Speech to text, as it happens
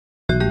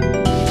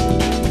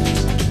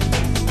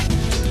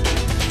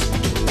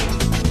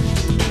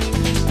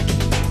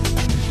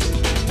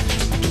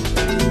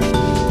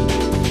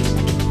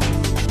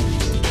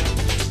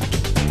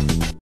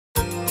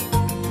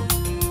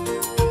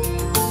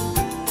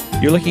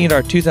You're looking at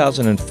our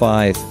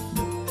 2005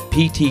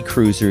 PT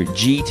Cruiser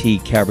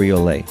GT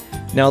Cabriolet.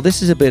 Now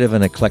this is a bit of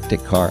an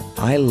eclectic car.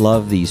 I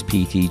love these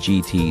PT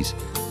GTs.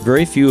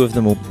 Very few of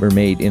them were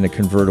made in a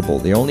convertible.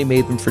 They only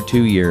made them for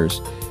 2 years.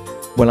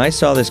 When I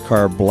saw this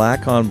car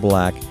black on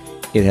black,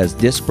 it has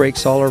disc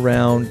brakes all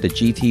around. The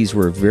GTs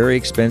were very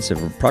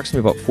expensive,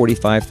 approximately about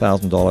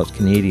 $45,000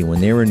 Canadian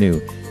when they were new.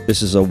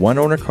 This is a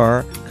one-owner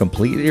car,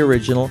 completely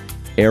original,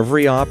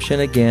 every option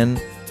again.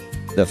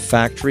 The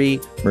factory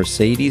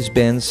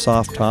Mercedes-Benz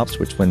soft tops,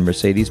 which when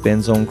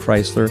Mercedes-Benz owned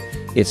Chrysler.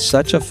 It's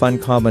such a fun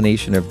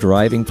combination of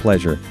driving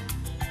pleasure.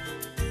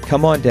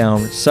 Come on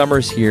down,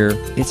 summer's here,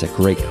 it's a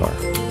great car.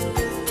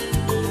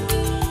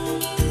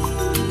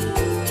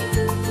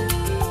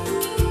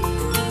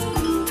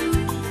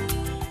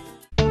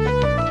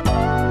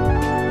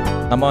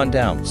 Come on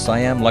down,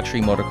 Siam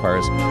Luxury Motor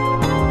Cars.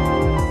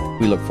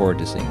 We look forward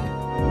to seeing you.